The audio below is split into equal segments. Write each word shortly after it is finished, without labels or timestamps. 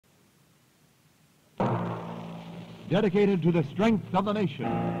dedicated to the strength of the nation.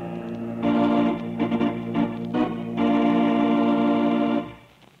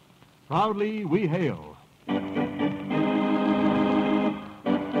 Proudly we hail.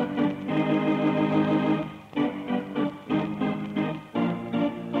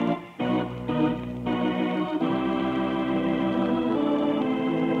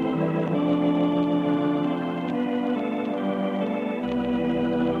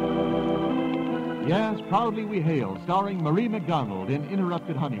 Yes, Proudly We Hail, starring Marie McDonald in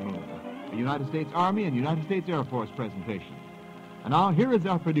Interrupted Honeymoon, a United States Army and United States Air Force presentation. And now here is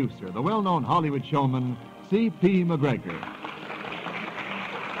our producer, the well-known Hollywood showman, C.P. McGregor.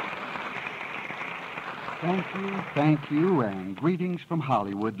 Thank you, and greetings from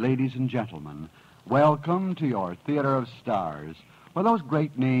Hollywood, ladies and gentlemen. Welcome to your Theater of Stars, where those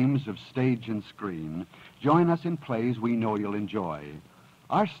great names of stage and screen join us in plays we know you'll enjoy.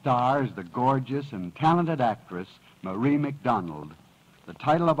 Our star is the gorgeous and talented actress, Marie McDonald. The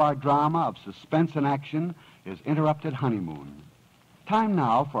title of our drama of suspense and action is Interrupted Honeymoon. Time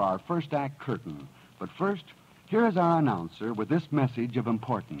now for our first act curtain. But first, here is our announcer with this message of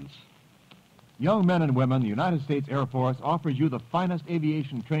importance. Young men and women, the United States Air Force offers you the finest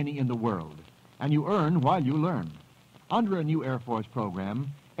aviation training in the world, and you earn while you learn. Under a new Air Force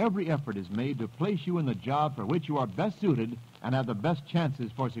program, every effort is made to place you in the job for which you are best suited and have the best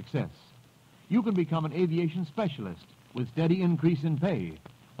chances for success. You can become an aviation specialist with steady increase in pay,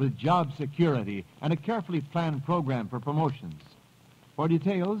 with job security and a carefully planned program for promotions. For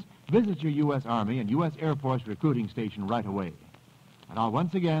details, visit your U.S. Army and U.S. Air Force recruiting station right away. And now,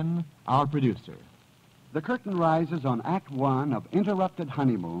 once again, our producer. The curtain rises on Act One of Interrupted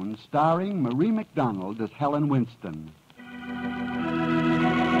Honeymoon, starring Marie McDonald as Helen Winston.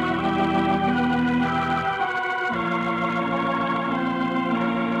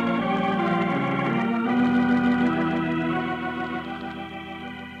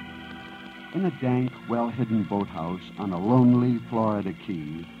 In a dank, well-hidden boathouse on a lonely Florida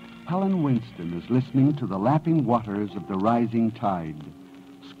key, Helen Winston is listening to the lapping waters of the rising tide.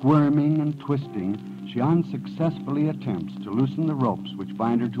 Squirming and twisting, she unsuccessfully attempts to loosen the ropes which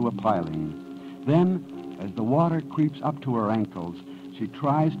bind her to a piling. Then, as the water creeps up to her ankles, she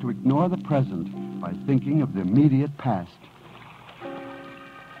tries to ignore the present by thinking of the immediate past.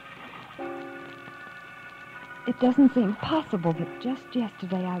 It doesn't seem possible that just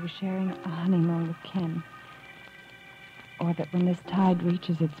yesterday I was sharing a honeymoon with Ken. Or that when this tide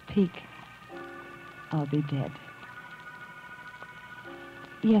reaches its peak, I'll be dead.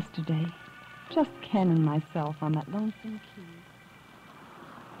 Yesterday, just Ken and myself on that lonesome key.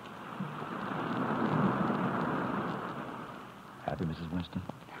 Happy, Mrs. Winston?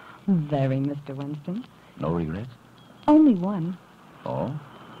 Very, Mr. Winston. No regrets? Only one. Oh?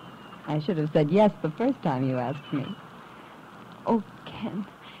 I should have said yes the first time you asked me. Oh, Ken,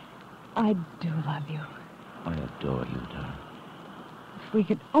 I do love you. I adore you, darling. If we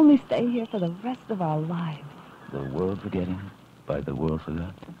could only stay here for the rest of our lives. The world forgetting, by the world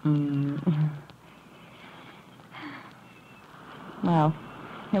forgot. Well,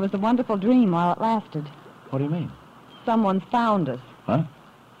 it was a wonderful dream while it lasted. What do you mean? Someone's found us. Huh?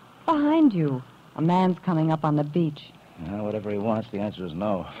 Behind you. A man's coming up on the beach. Well, whatever he wants, the answer is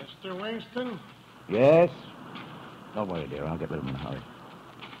no. Mr. Winston? Yes? Don't worry, dear. I'll get rid of him in a hurry.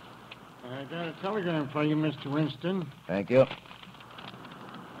 I got a telegram for you, Mr. Winston. Thank you.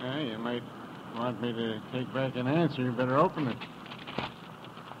 You might want me to take back an answer. You better open it.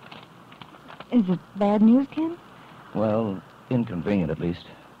 Is it bad news, Ken? Well, inconvenient at least.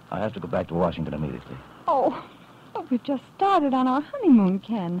 I have to go back to Washington immediately. Oh, but we've just started on our honeymoon,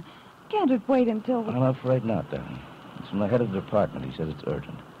 Ken. Can't it wait until... I'm afraid not, darling. It's from the head of the department. He says it's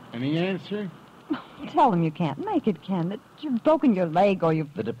urgent. Any answer? Tell him you can't make it, Ken, that you've broken your leg or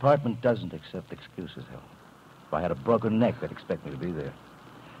you've... The department doesn't accept excuses, Helen. If I had a broken neck, they'd expect me to be there.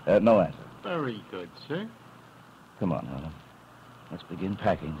 No answer. Very good, sir. Come on, Helen. Let's begin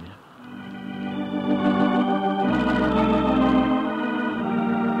packing, dear.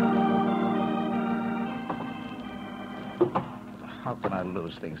 How can I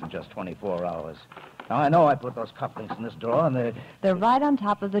lose things in just 24 hours? Now, I know I put those cufflinks in this drawer, and They're right on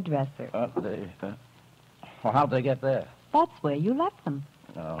top of the dresser. Well, how'd they get there? That's where you left them.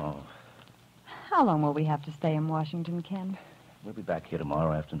 Oh, How long will we have to stay in Washington, Ken? we'll be back here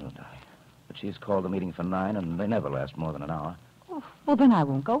tomorrow afternoon, darling. The chief's called the meeting for 9, and they never last more than an hour. Oh, well, then I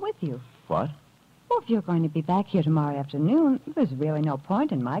won't go with you. What? Well, if you're going to be back here tomorrow afternoon, there's really no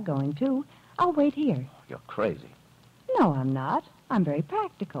point in my going, too. I'll wait here. You're crazy. No, I'm not. I'm very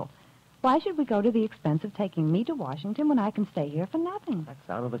practical. Why should we go to the expense of taking me to Washington when I can stay here for nothing? That's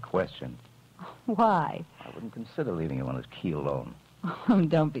out of the question. Oh, Why? I wouldn't consider leaving you on this key alone. Oh,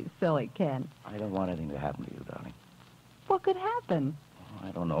 don't be silly, Ken. I don't want anything to happen to you, darling. What could happen?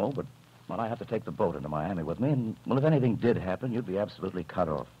 I don't know, but I have to take the boat into Miami with me, and, well, if anything did happen, you'd be absolutely cut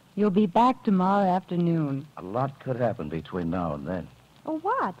off. You'll be back tomorrow afternoon. A lot could happen between now and then. Oh,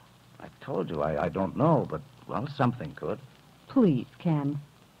 what? I told you, I don't know, but, well, something could. Please, Ken.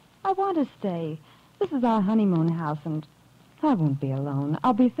 I want to stay. This is our honeymoon house, and I won't be alone.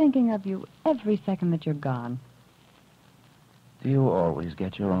 I'll be thinking of you every second that you're gone. Do you always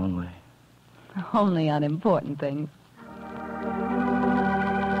get your own way? Only on important things.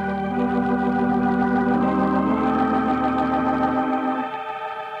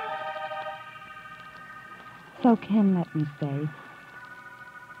 So Ken let me stay.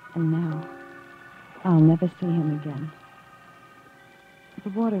 And now, I'll never see him again. The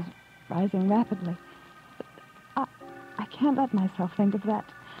water's rising rapidly. But I can't let myself think of that.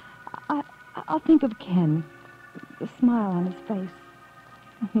 I'll think of Ken, the smile on his face,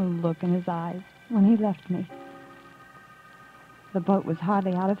 the look in his eyes when he left me. The boat was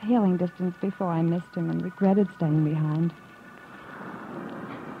hardly out of hailing distance before I missed him and regretted staying behind.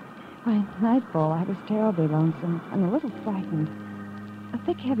 By nightfall, I was terribly lonesome and a little frightened. A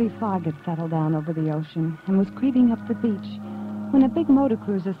thick, heavy fog had settled down over the ocean and was creeping up the beach when a big motor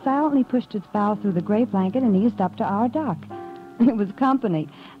cruiser silently pushed its bow through the gray blanket and eased up to our dock. It was company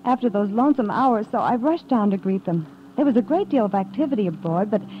after those lonesome hours, so I rushed down to greet them. There was a great deal of activity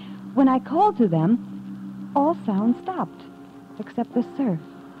aboard, but when I called to them, all sound stopped, except the surf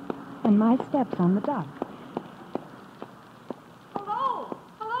and my steps on the dock. Hello!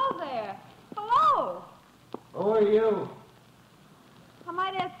 Hello there! Hello! Who are you? I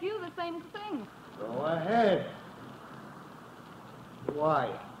might ask you the same thing. Go ahead. Why?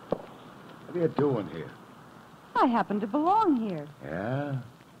 What are you doing here? I happen to belong here. Yeah?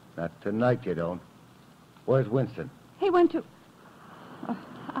 Not tonight, you don't. Where's Winston? He went to...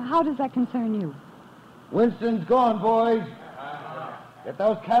 how does that concern you? Winston's gone, boys. Get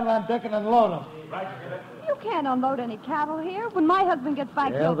those cattle on deck and unload them. You can't unload any cattle here. When my husband gets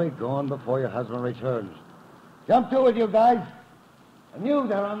back, They'll be gone before your husband returns. Jump to it, you guys. And you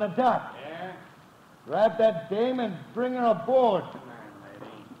there on the dock. Yeah? Grab that dame and bring her aboard.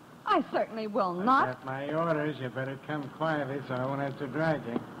 I certainly will not. At my orders, you better come quietly so I won't have to drag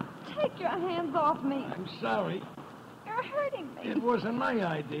you. Take your hands off me. I'm sorry. You're hurting me. It wasn't my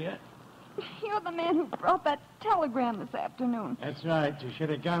idea. You're the man who brought that telegram this afternoon. That's right. You should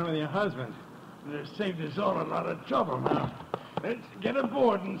have gone with your husband. It has saved us all a lot of trouble now. Let's get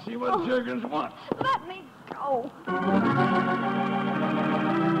aboard and see what Jurgens wants. Let me go.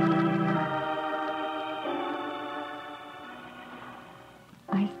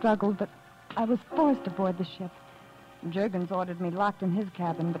 I struggled, but I was forced aboard the ship. Jurgens ordered me locked in his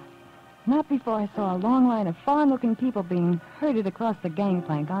cabin, but not before I saw a long line of foreign-looking people being herded across the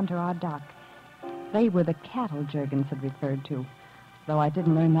gangplank onto our dock. They were the cattle Jurgens had referred to, though I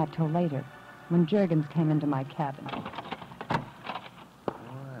didn't learn that till later, when Jurgens came into my cabin.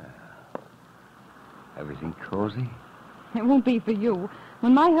 Everything cozy? It won't be for you.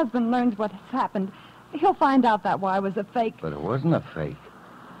 When my husband learns what has happened, he'll find out that wire was a fake. But it wasn't a fake.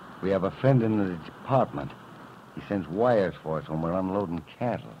 We have a friend in the department. He sends wires for us when we're unloading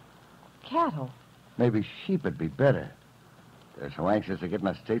cattle. Cattle? Maybe sheep would be better. They're so anxious to get in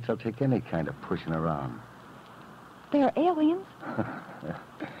the States, they'll take any kind of pushing around. They're aliens?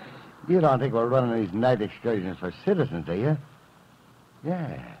 You don't think we're running these night excursions for citizens, do you?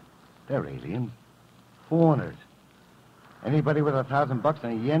 Yeah, they're aliens. Foreigners. Anybody with $1,000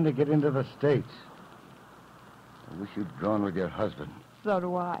 and a yen to get into the States. I wish you'd gone with your husband. So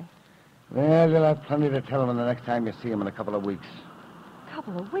do I. Well, you'll have plenty to tell him the next time you see him in a couple of weeks.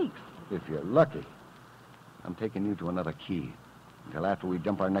 Couple of weeks? If you're lucky. I'm taking you to another key until after we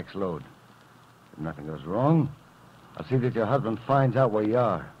dump our next load. If nothing goes wrong, I'll see that your husband finds out where you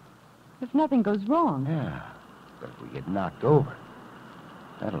are. If nothing goes wrong? Yeah, but if we get knocked over,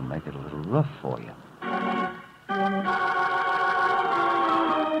 that'll make it a little rough for you.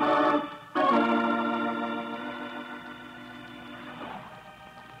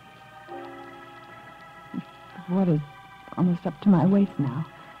 The water's almost up to my waist now.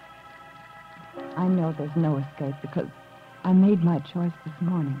 I know there's no escape because I made my choice this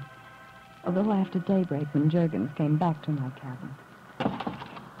morning. A little after daybreak when Jurgens came back to my cabin.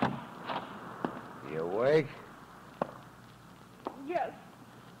 You awake? Yes.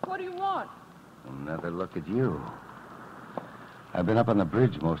 What do you want? Another look at you. I've been up on the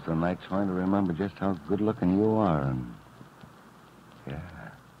bridge most of the night trying to remember just how good-looking you are, and... yeah,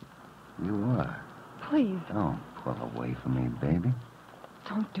 you are. Please. Don't pull away from me, baby.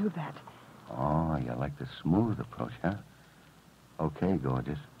 Don't do that. Oh, you like the smooth approach, huh? Okay,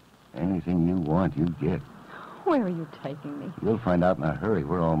 gorgeous. Anything you want, you get. Where are you taking me? You'll find out in a hurry.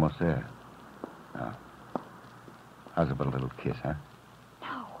 We're almost there. Now, how's about a little kiss, huh?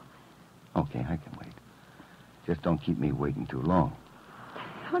 No. Okay, I can wait. Just don't keep me waiting too long.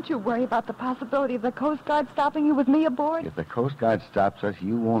 Don't you worry about the possibility of the Coast Guard stopping you with me aboard? If the Coast Guard stops us,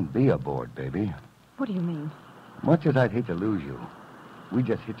 you won't be aboard, baby. What do you mean? Much as I'd hate to lose you, we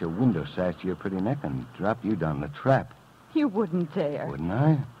just hit your window sash to your pretty neck and drop you down the trap. You wouldn't dare. Wouldn't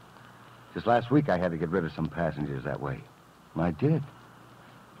I? Just last week I had to get rid of some passengers that way. And I did.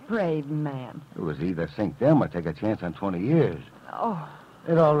 Brave man. It was either sink them or take a chance on 20 years. Oh,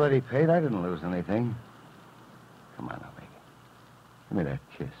 They'd already paid. I didn't lose anything. Come on now, baby. Give me that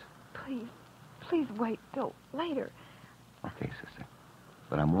kiss. please. Please wait till later. Okay, sister.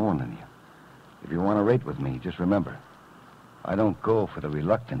 But I'm warning you. If you want to rate with me, just remember, I don't go for the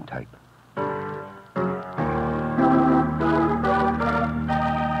reluctant type.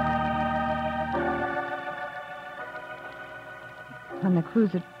 When the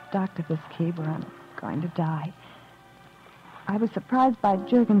cruiser docked at this key where I'm going to die, I was surprised by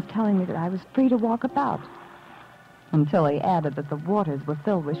Juergens telling me that I was free to walk about. Until he added that the waters were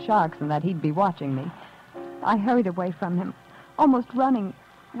filled with sharks and that he'd be watching me. I hurried away from him, almost running,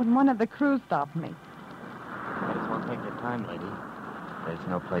 when one of the crew stopped me. Might as well take your time, lady. There's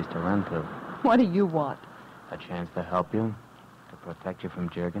no place to run to. What do you want? A chance to help you? To protect you from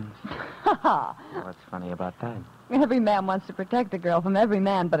Juergens? Ha ha! What's funny about that? Every man wants to protect a girl from every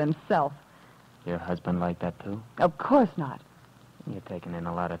man but himself. Your husband like that, too? Of course not. You're taking in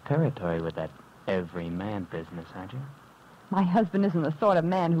a lot of territory with that every man business, aren't you? My husband isn't the sort of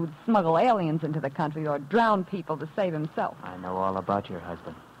man who'd smuggle aliens into the country or drown people to save himself. I know all about your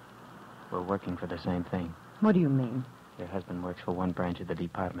husband. We're working for the same thing. What do you mean? Your husband works for one branch of the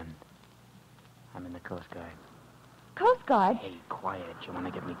department. I'm in the Coast Guard. Coast Guard? Hey, quiet. You want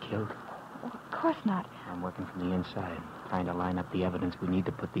to get me killed? Well, of course not. I'm working from the inside, trying to line up the evidence we need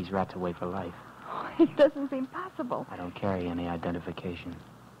to put these rats away for life. It doesn't seem possible. I don't carry any identification.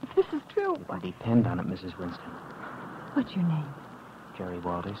 If this is true, You can depend on it, Mrs. Winston. what's your name? Jerry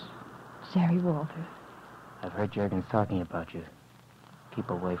Walters. Jerry Walters. I've heard Juergens talking about you. Keep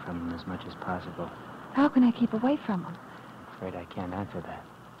away from him as much as possible. How can I keep away from him? I'm afraid I can't answer that.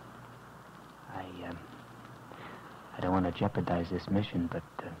 I don't want to jeopardize this mission, but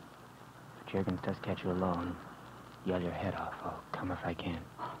if Juergens does catch you alone, yell your head off. I'll come if I can.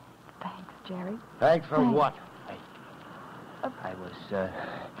 Thanks, Jerry. Thanks for Thanks. what? I was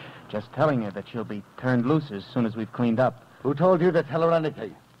just telling her that she'll be turned loose as soon as we've cleaned up. Who told you to tell her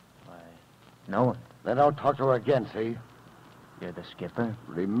anything? Why, no one. Then don't talk to her again, see? You're the skipper.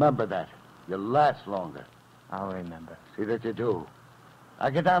 Remember that. You'll last longer. I'll remember. See that you do. Now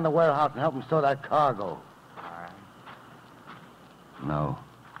get down to the warehouse and help them store that cargo. All right. No.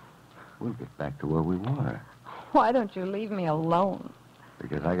 We'll get back to where we were. Why don't you leave me alone?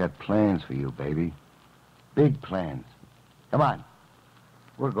 Because I got plans for you, baby. Big plans. Come on.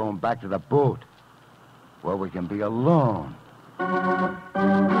 We're going back to the boat. Where we can be alone.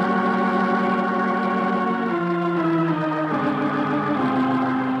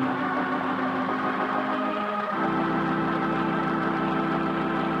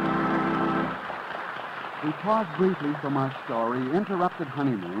 We pause briefly from our story, Interrupted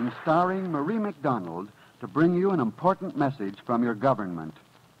Honeymoon, starring Marie McDonald, to bring you an important message from your government.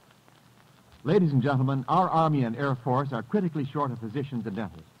 Ladies and gentlemen, our Army and Air Force are critically short of physicians and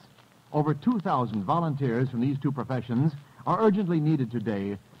dentists. Over 2,000 volunteers from these two professions are urgently needed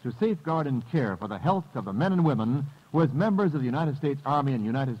today to safeguard and care for the health of the men and women who, as members of the United States Army and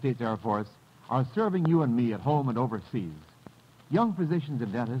United States Air Force, are serving you and me at home and overseas. Young physicians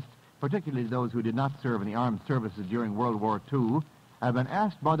and dentists, particularly those who did not serve in the armed services during World War II, have been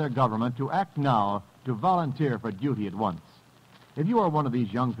asked by their government to act now to volunteer for duty at once. If you are one of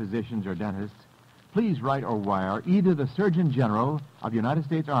these young physicians or dentists, please write or wire either the Surgeon General of the United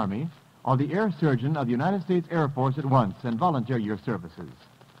States Army or the Air Surgeon of the United States Air Force at once and volunteer your services.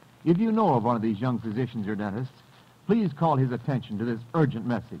 If you know of one of these young physicians or dentists, please call his attention to this urgent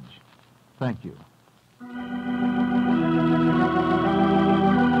message. Thank you.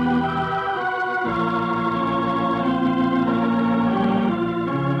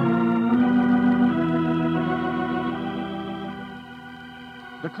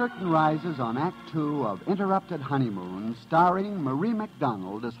 The curtain rises on Act Two of Interrupted Honeymoon, starring Marie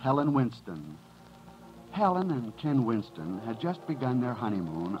McDonald as Helen Winston. Helen and Ken Winston had just begun their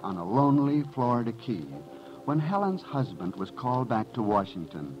honeymoon on a lonely Florida key when Helen's husband was called back to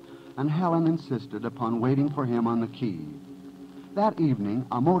Washington, and Helen insisted upon waiting for him on the key. That evening,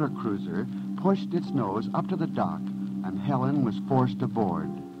 a motor cruiser pushed its nose up to the dock, and Helen was forced aboard.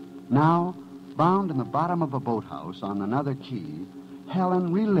 Now, bound in the bottom of a boathouse on another key,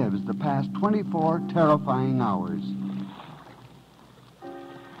 Helen relives the past 24 terrifying hours.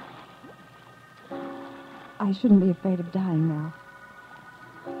 I shouldn't be afraid of dying now.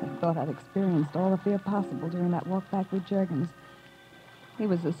 I thought I'd experienced all the fear possible during that walk back with Juergens. He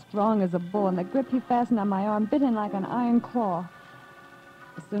was as strong as a bull, and the grip he fastened on my arm bit in like an iron claw.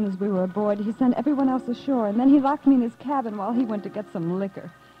 As soon as we were aboard, he sent everyone else ashore, and then he locked me in his cabin while he went to get some liquor.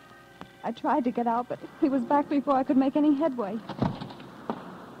 I tried to get out, but he was back before I could make any headway.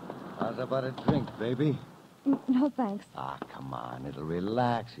 How's about a drink, baby? No, thanks. Ah, come on. It'll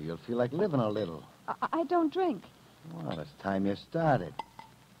relax you. You'll feel like living a little. I don't drink. Well, it's time you started.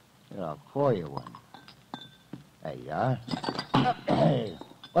 Here, I'll pour you one. There you are. Hey,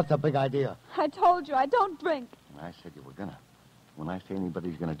 what's the big idea? I told you, I don't drink. I said you were gonna. When I say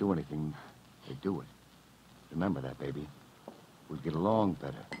anybody's gonna do anything, they do it. Remember that, baby. We'll get along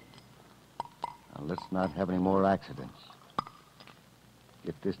better. Now, let's not have any more accidents.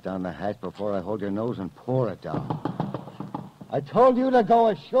 Get this down the hatch before I hold your nose and pour it down. I told you to go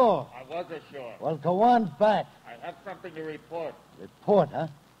ashore. I was ashore. Well, go on back. I have something to report. Report, huh?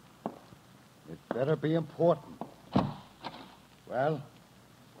 It better be important. Well,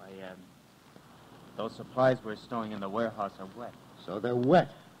 Why, those supplies we're stowing in the warehouse are wet. so they're wet.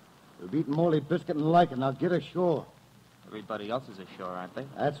 We've eaten moldy biscuit and like it. Now get ashore. Everybody else is ashore, aren't they?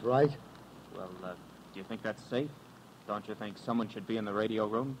 That's right. Well, do you think that's safe? Don't you think someone should be in the radio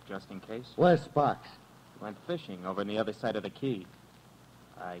room, just in case? Where's Sparks? Went fishing over on the other side of the key.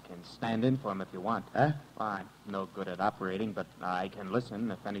 I can stand in for him if you want. Huh? Well, I'm no good at operating, but I can listen.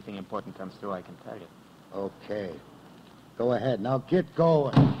 If anything important comes through, I can tell you. Okay. Go ahead. Now get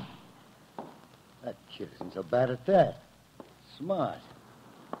going. That kid isn't so bad at that. Smart.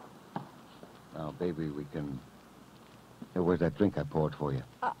 Now, baby, we can... Here, where's that drink I poured for you?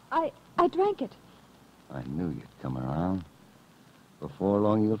 I drank it. I knew you'd come around. Before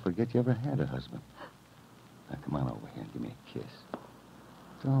long, you'll forget you ever had a husband. Now, come on over here and give me a kiss.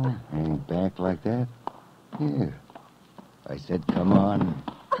 Don't hang back like that. Here. I said, come on.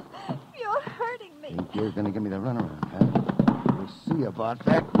 You're hurting me. Think you're going to give me the runaround, huh? We'll see about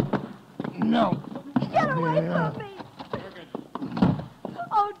that. No. Get away from me.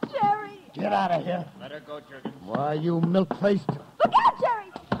 Oh, Jerry. Get out of here. Let her go, Juergens. Why, you milk-faced... Look out,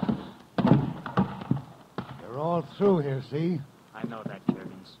 Jerry. You're all through here, see? I know that,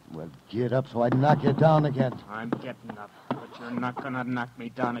 Juergens. Well, get up so I knock you down again. I'm getting up, but you're not gonna knock me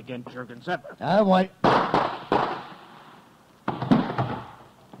down again, Juergens. I want...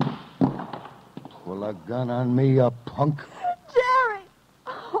 Pull a gun on me, you punk. Jerry.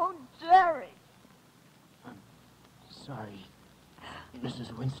 Oh, Jerry. Sorry,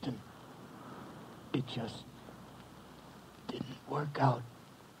 Mrs. Winston. It just didn't work out.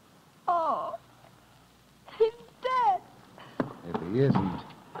 Oh, he's dead. If he isn't,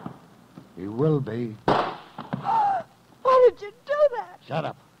 he will be. Why did you do that? Shut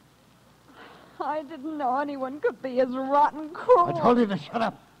up. I didn't know anyone could be as rotten cruel. I told you to shut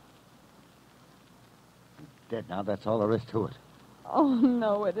up. He's dead now. That's all there is to it. Oh,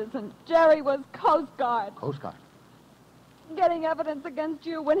 no, it isn't. Jerry was Coast Guard. Coast Guard. Getting evidence against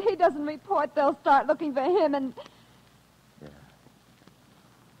you. When he doesn't report, they'll start looking for him and... Yeah.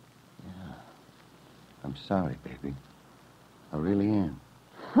 I'm sorry, baby. I really am.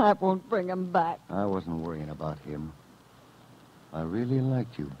 I won't bring him back. I wasn't worrying about him. I really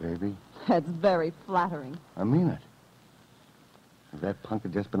liked you, baby. That's very flattering. I mean it. If that punk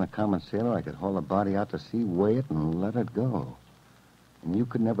had just been a common sailor, I could haul the body out to sea, weigh it, and let it go. And you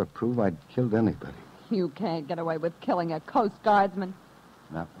could never prove I'd killed anybody. You can't get away with killing a Coast Guardsman.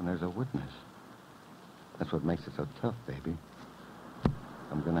 Not when there's a witness. That's what makes it so tough, baby.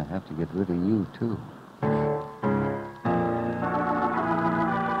 I'm gonna have to get rid of you, too.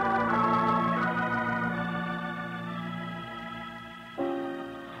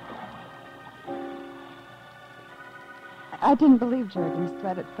 I didn't believe Juergens'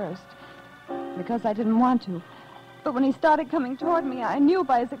 threat at first, because I didn't want to. But when he started coming toward me, I knew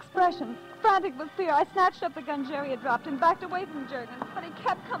by his expression. Frantic with fear, I snatched up the gun Jerry had dropped and backed away from Juergens, but he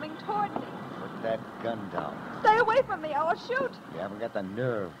kept coming toward me. Put that gun down. Stay away from me, I will shoot. You haven't got the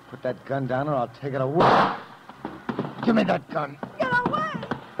nerve. Put that gun down or I'll take it away. Give me that gun. Get away!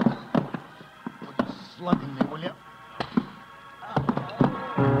 Put a slug in me, will you?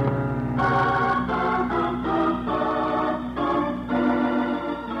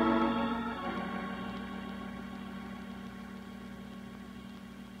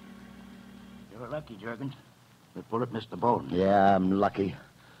 You're lucky, Juergens. The bullet missed the bone. Yeah, I'm lucky.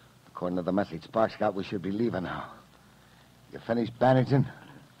 According to the message Sparks got, we should be leaving now. You finished bandaging?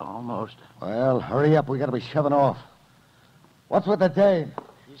 Almost. Well, hurry up. We gotta be shoving off. What's with the dame?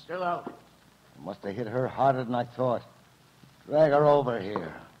 She's still out. Must have hit her harder than I thought. Drag her over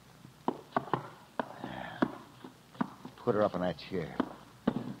here. Put her up in that chair.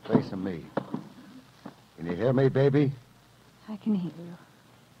 Facing me. Can you hear me, baby? I can hear you.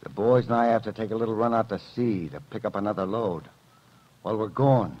 The boys and I have to take a little run out to sea to pick up another load. While we're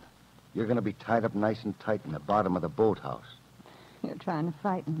gone, you're going to be tied up nice and tight in the bottom of the boathouse. You're trying to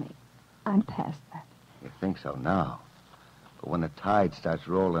frighten me. I'm past that. You think so now. But when the tide starts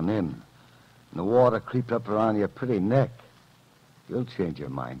rolling in and the water creeps up around your pretty neck, you'll change your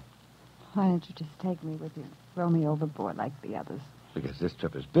mind. Why don't you just take me with you? Throw me overboard like the others. Because this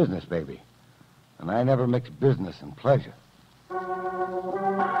trip is business, baby. And I never mix business and pleasure.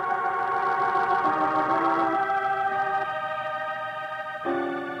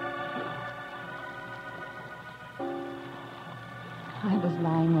 I was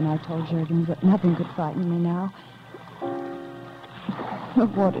lying when I told Jurgens that nothing could frighten me now. The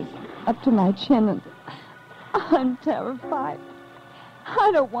water's up to my chin and I'm terrified.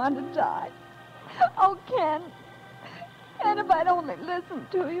 I don't want to die. Oh, Ken. Ken, if I'd only listened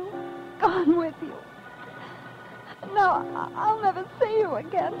to you, gone with you. No, I'll never see you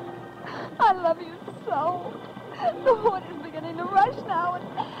again. I love you so. The water's beginning to rush now and...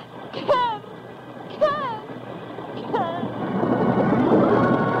 Ken!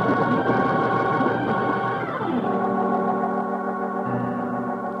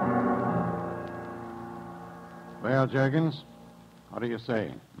 Well, Jurgens, what do you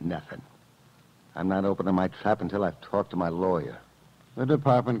say? Nothing. I'm not opening my trap until I've talked to my lawyer. The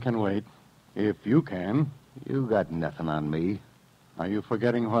department can wait. If you can. You got nothing on me. Are you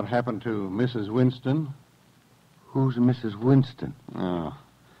forgetting what happened to Mrs. Winston? Who's Mrs. Winston? Oh,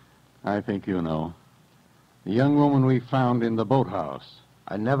 I think you know. The young woman we found in the boathouse.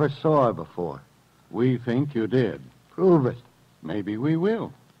 I never saw her before. We think you did. Prove it. Maybe we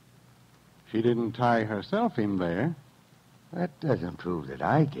will. She didn't tie herself in there. That doesn't prove that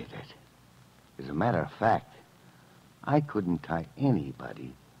I did it. As a matter of fact, I couldn't tie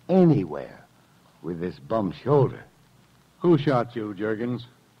anybody, anywhere, with this bum shoulder. Who shot you, Jurgens?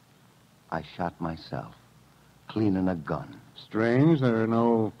 I shot myself, cleaning a gun. Strange, there are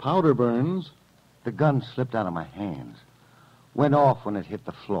no powder burns. The gun slipped out of my hands. Went off when it hit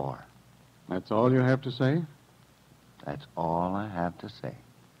the floor. That's all you have to say? That's all I have to say.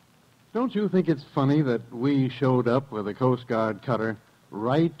 Don't you think it's funny that we showed up with a Coast Guard cutter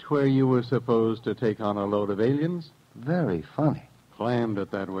right where you were supposed to take on a load of aliens? Very funny. Planned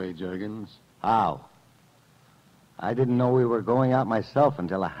it that way, Jurgens. How? I didn't know we were going out myself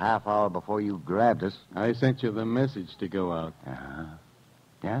until a half hour before you grabbed us. I sent you the message to go out. Uh-huh.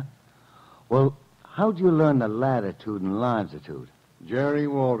 Yeah? Well, how'd you learn the latitude and longitude? Jerry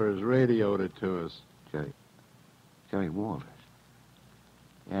Walters radioed it to us. Jerry Walters?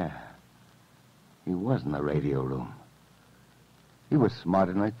 Yeah. He was in the radio room. He was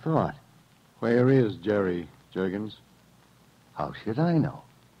smarter than I thought. Where is Jerry, Jurgens? How should I know?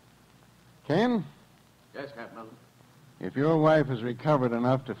 Ken? Yes, Captain. If your wife is recovered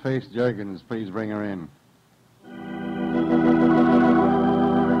enough to face Jurgens, please bring her in.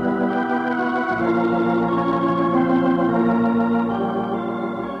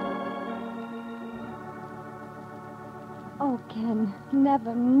 Oh, Ken,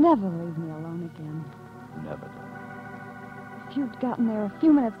 never, never leave me alone again. Never. If you'd gotten there a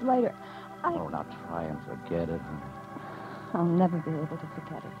few minutes later, Oh, now try and forget it. I'll never be able to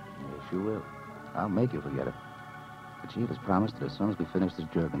forget it. Yes, you will. I'll make you forget it. The chief has promised that as soon as we finish this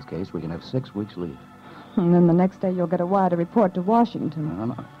Jurgens case, we can have 6 weeks leave. And then the next day you'll get a wire to report to Washington. No,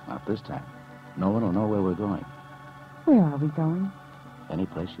 not this time. No one will know where we're going. Where are we going? Any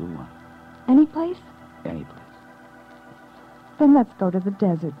place you want. Any place? Any place. Then let's go to the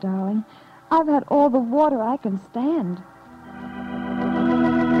desert, darling. I've had all the water I can stand.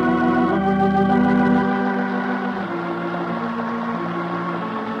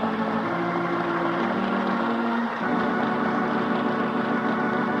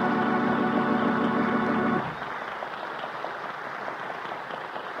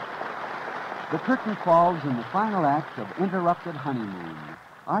 The curtain falls in the final act of Interrupted Honeymoon.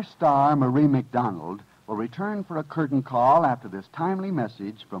 Our star, Marie McDonald, will return for a curtain call after this timely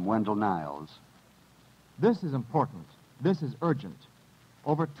message from Wendell Niles. This is important. This is urgent.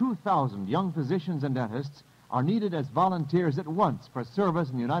 Over 2,000 young physicians and dentists are needed as volunteers at once for service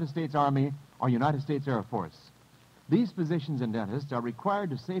in the United States Army or United States Air Force. These physicians and dentists are required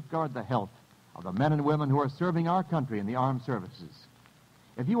to safeguard the health of the men and women who are serving our country in the armed services.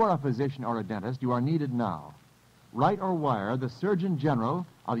 If you are a physician or a dentist, you are needed now. Write or wire the Surgeon General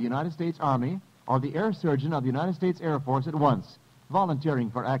of the United States Army or the Air Surgeon of the United States Air Force at once,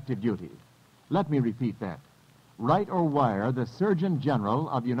 volunteering for active duty. Let me repeat that. Write or wire the Surgeon General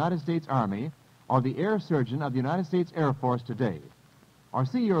of the United States Army or the Air Surgeon of the United States Air Force today. Or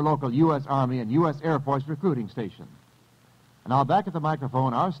see your local U.S. Army and U.S. Air Force recruiting station. And now back at the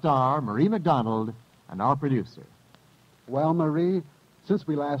microphone, our star, Marie McDonald, and our producer. Well, Marie, since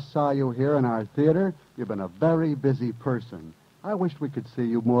we last saw you here in our theater, you've been a very busy person. I wish we could see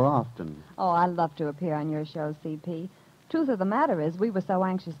you more often. Oh, I'd love to appear on your show, C.P. Truth of the matter is, we were so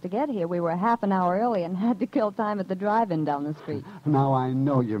anxious to get here, we were half an hour early and had to kill time at the drive-in down the street. Now, I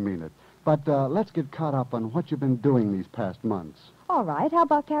know you mean it. But let's get caught up on what you've been doing these past months. All right, how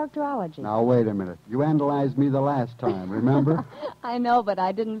about characterology? Now, wait a minute. You analyzed me the last time, remember? I know, but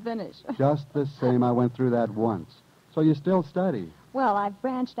I didn't finish. Just the same, I went through that once. So you still study? Well, I've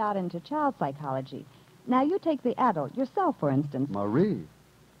branched out into child psychology. Now, you take the adult, yourself, for instance. Marie.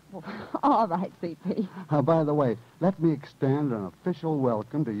 All right, C.P. By the way, let me extend an official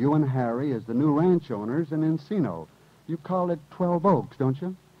welcome to you and Harry as the new ranch owners in Encino. You call it 12 Oaks, don't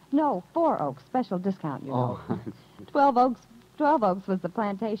you? No, 4 Oaks, special discount, you know. Oh, 12 Oaks was the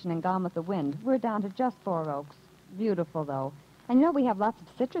plantation in Gone with the Wind. We're down to just 4 Oaks. Beautiful, though. And you know, we have lots of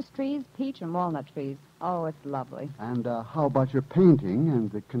citrus trees, peach and walnut trees. Oh, it's lovely. And how about your painting and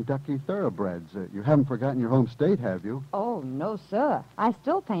the Kentucky thoroughbreds? You haven't forgotten your home state, have you? Oh, no, sir. I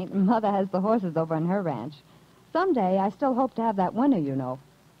still paint, and Mother has the horses over on her ranch. Someday, I still hope to have that winner, you know.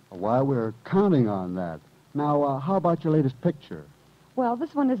 Why, we're counting on that. Now, how about your latest picture? Well,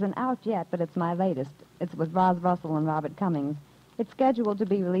 this one isn't out yet, but it's my latest. It's with Roz Russell and Robert Cummings. It's scheduled to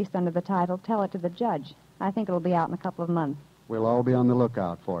be released under the title Tell It to the Judge. I think it'll be out in a couple of months. We'll all be on the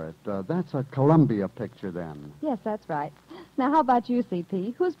lookout for it. That's a Columbia picture, then. Yes, that's right. Now, how about you,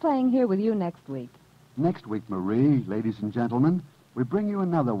 C.P.? Who's playing here with you next week? Next week, Marie, ladies and gentlemen, we bring you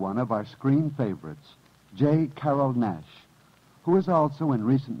another one of our screen favorites, J. Carroll Nash, who has also, in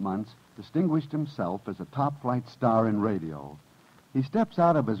recent months, distinguished himself as a top-flight star in radio. He steps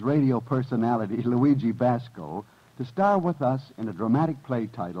out of his radio personality, Luigi Basco, to star with us in a dramatic play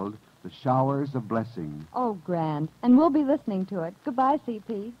titled The Showers of Blessing. Oh, grand. And we'll be listening to it. Goodbye,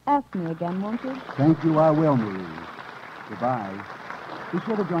 C.P. Ask me again, won't you? Thank you, I will, Marie. Goodbye. Be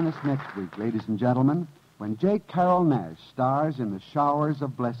sure to join us next week, ladies and gentlemen, when J. Carroll Nash stars in The Showers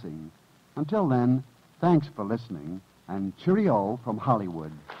of Blessing. Until then, thanks for listening, and cheerio from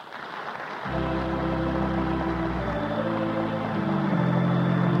Hollywood.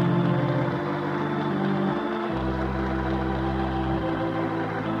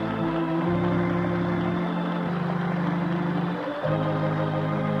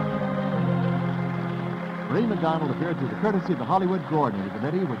 Marie McDonald appeared through the courtesy of the Hollywood Coordinating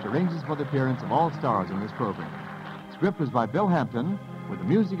Committee, which arranges for the appearance of all stars in this program. The script was by Bill Hampton, with the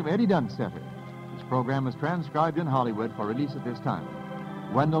music of Eddie Dunstetter. This program is transcribed in Hollywood for release at this time.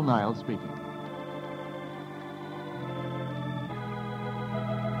 Wendell Niles speaking.